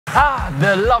Ah,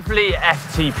 the lovely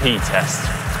FTP test.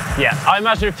 Yeah, I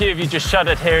imagine a few of you just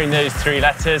shuddered hearing those three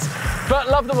letters, but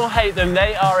love them or hate them,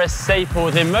 they are a staple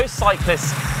within most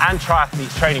cyclists and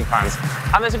triathletes' training plans,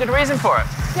 and there's a good reason for it.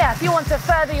 Yeah, if you want to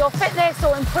further your fitness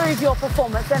or improve your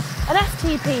performance, then an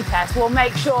FTP test will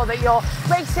make sure that you're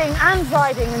racing and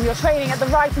riding and you're training at the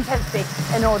right intensity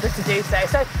in order to do so.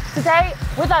 So today,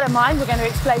 with that in mind, we're going to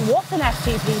explain what an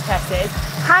FTP test is,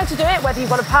 how to do it, whether you've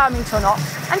got a power meter or not,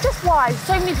 and just why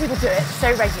so many people do it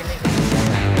so regularly.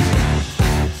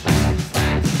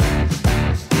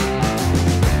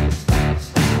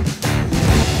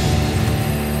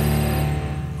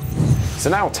 So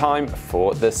now time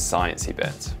for the sciencey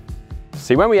bit.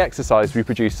 See, when we exercise, we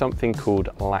produce something called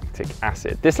lactic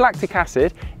acid. This lactic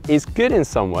acid is good in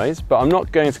some ways, but I'm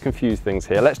not going to confuse things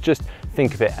here. Let's just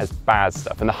think of it as bad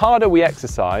stuff. And the harder we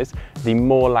exercise, the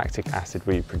more lactic acid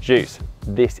we produce.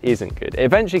 This isn't good. It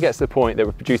eventually gets to the point that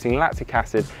we're producing lactic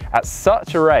acid at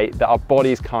such a rate that our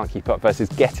bodies can't keep up versus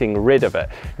getting rid of it.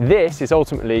 This is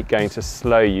ultimately going to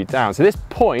slow you down. So this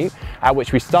point at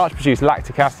which we start to produce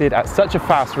lactic acid at such a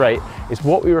fast rate is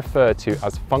what we refer to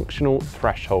as functional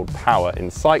threshold power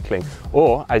in cycling,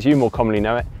 or as you more commonly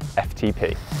know it,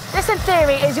 FTP. This in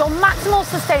theory is your maximal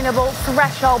sustainable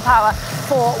threshold power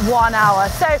for 1 hour.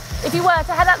 So if you were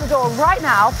to head out the door right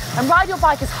now and ride your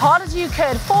bike as hard as you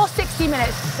could for 60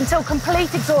 minutes until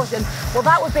complete exhaustion, well,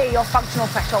 that would be your functional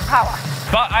threshold power.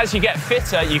 But as you get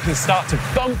fitter, you can start to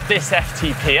bump this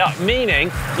FTP up,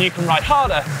 meaning you can ride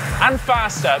harder and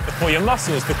faster before your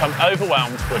muscles become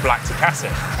overwhelmed with lactic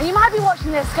acid. And you might be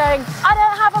watching this going, I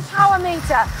don't have a power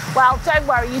meter. Well, don't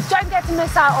worry, you don't get to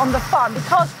miss out on the fun,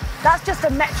 because that's just a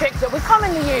metric that we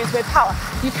commonly use with power.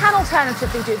 You can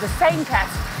alternatively do the same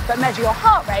test but measure your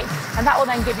heart rate, and that will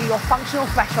then give you your functional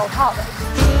threshold heart rate.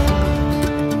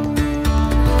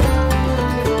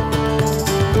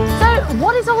 So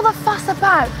what is all the fuss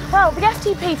about? Well, the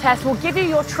FTP test will give you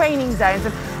your training zones,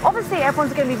 and obviously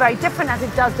everyone's going to be very different, as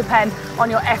it does depend on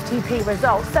your FTP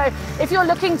results. So if you're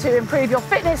looking to improve your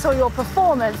fitness or your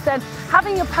performance, then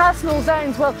having your personal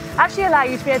zones will actually allow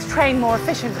you to be able to train more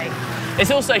efficiently. It's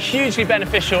also hugely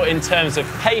beneficial in terms of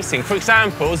pacing. For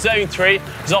example, zone 3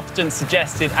 is often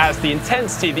suggested as the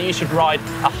intensity that you should ride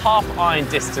a half-iron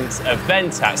distance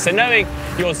event at. So knowing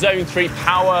your zone 3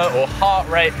 power or heart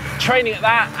rate, training at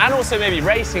that, and also maybe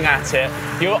racing at it,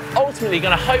 you're ultimately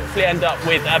going to hopefully end up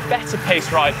with a better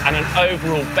pace ride and an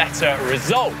overall better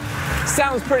result.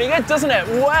 Sounds pretty good, doesn't it?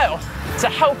 Well, to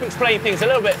help explain things a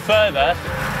little bit further,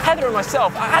 Heather and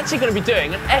myself are actually going to be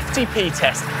doing an FTP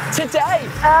test today.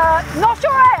 Not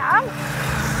sure I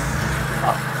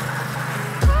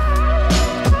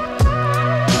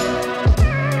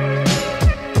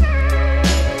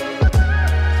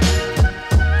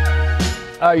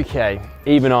am. Okay,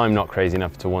 even I'm not crazy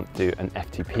enough to want to do an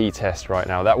FTP test right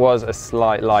now. That was a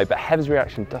slight lie, but Heather's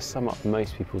reaction does sum up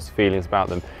most people's feelings about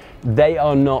them. They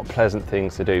are not pleasant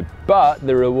things to do, but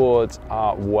the rewards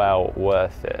are well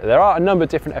worth it. There are a number of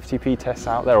different FTP tests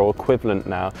out there, or equivalent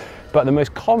now, but the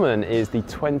most common is the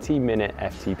 20-minute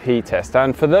FTP test.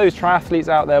 And for those triathletes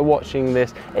out there watching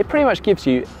this, it pretty much gives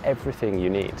you everything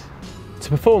you need. To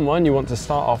perform one, you want to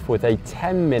start off with a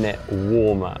 10-minute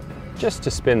warm-up, just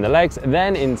to spin the legs,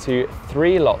 then into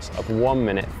 3 lots of 1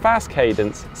 minute fast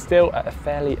cadence, still at a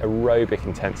fairly aerobic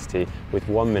intensity with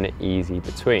 1 minute easy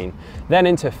between. Then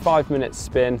into 5 minutes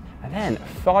spin, and then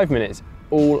 5 minutes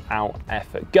all out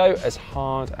effort. Go as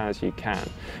hard as you can.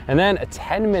 And then a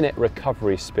 10-minute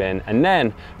recovery spin, and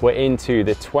then we're into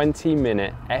the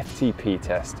 20-minute FTP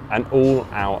test, an all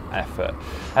out effort.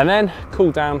 And then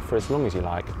cool down for as long as you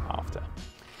like after.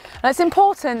 Now, it's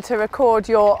important to record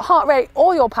your heart rate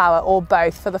or your power, or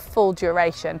both, for the full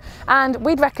duration. And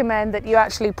we'd recommend that you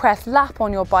actually press lap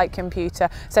on your bike computer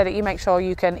so that you make sure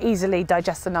you can easily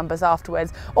digest the numbers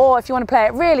afterwards. Or if you want to play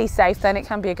it really safe, then it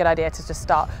can be a good idea to just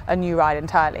start a new ride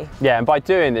entirely. Yeah, and by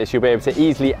doing this, you'll be able to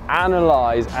easily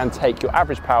analyze and take your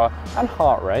average power and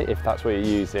heart rate, if that's what you're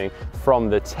using, from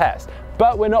the test.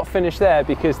 But we're not finished there,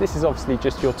 because this is obviously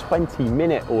just your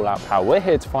 20-minute all-out power. We're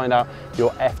here to find out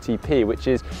your FTP, which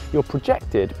is your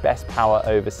projected best power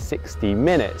over 60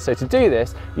 minutes. So to do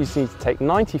this, you just need to take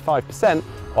 95%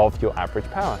 of your average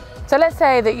power. So let's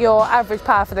say that your average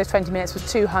power for those 20 minutes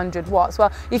was 200 watts. Well,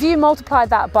 if you multiplied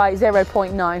that by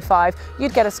 0.95,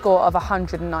 you'd get a score of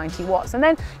 190 watts. And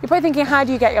then you're probably thinking, how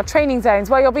do you get your training zones?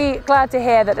 Well, you'll be glad to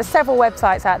hear that there's several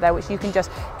websites out there which you can just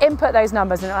input those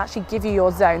numbers and it'll actually give you your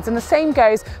zones. And the same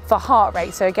goes for heart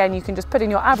rate. So again, you can just put in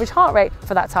your average heart rate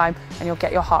for that time and you'll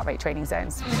get your heart rate training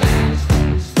zones.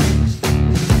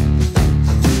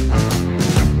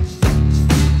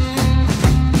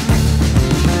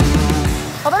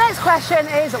 question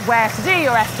is where to do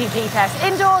your FTP test,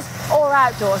 indoors or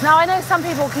outdoors. Now I know some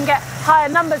people can get higher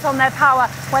numbers on their power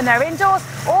when they're indoors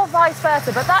or vice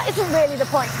versa, but that isn't really the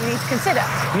point you need to consider.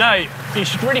 No, you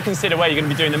should really consider where you're going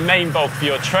to be doing the main bulk of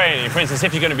your training. For instance,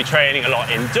 if you're going to be training a lot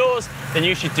indoors, then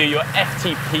you should do your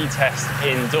FTP test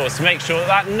indoors to make sure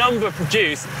that number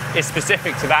produced is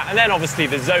specific to that, and then obviously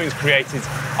the zones created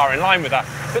are in line with that.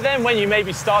 But then when you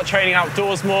maybe start training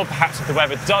outdoors more, perhaps if the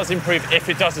weather does improve, if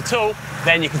it does at all,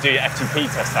 then you can do your FTP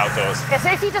test outdoors. Yeah,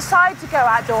 so if you decide to go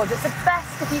outdoors, it's the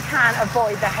best if you can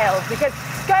avoid the hills, because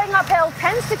going uphill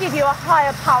tends to give you a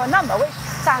higher power number, which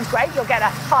sounds great, you'll get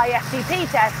a high FTP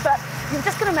test, but you're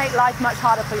just going to make life much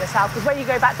harder for yourself, because when you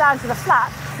go back down to the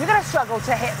flat, you're going to struggle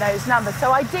to hit those numbers.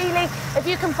 So ideally, if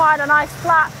you can find a nice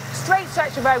flat, straight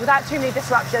stretch of road without too many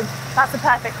disruptions, that's the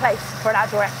perfect place for an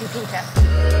outdoor FTP test.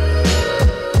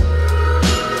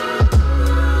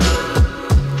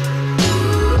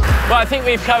 Well, I think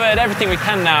we've covered everything we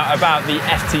can now about the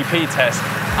FTP test,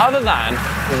 other than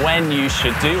when you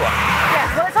should do one.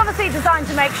 Yeah, well, it's obviously designed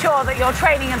to make sure that you're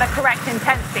training at the correct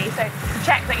intensity, so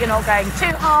check that you're not going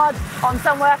too hard on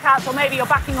some workouts, or maybe you're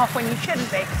backing off when you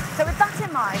shouldn't be. So with that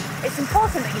in mind, it's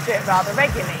important that you do it rather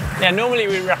regularly. Yeah, normally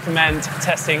we recommend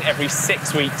testing every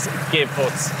 6 weeks, give or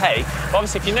take. But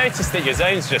obviously, if you notice that your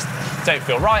zones just don't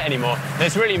feel right anymore, then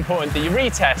it's really important that you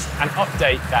retest and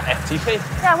update that FTP.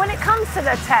 Yeah, when it comes to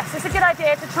the test, it's a good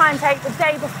idea to try and take the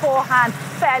day beforehand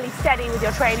fairly steady with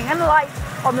your training and light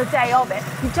on the day of it.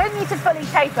 You don't need to fully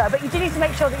taper, but you do need to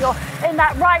make sure that you're in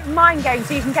that right mind game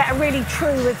so you can get a really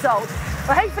true result.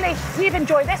 Well, hopefully you've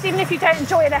enjoyed this. Even if you don't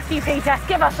enjoy an FTP test,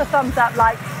 give us a thumbs up,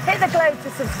 like, hit the globe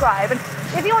to subscribe. And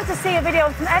if you want to see a video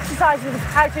on some exercises of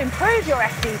how to improve your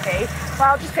FTP,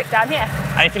 well, just click down here.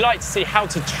 And if you'd like to see how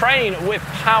to train with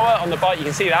power on the bike, you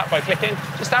can see that by clicking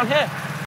just down here.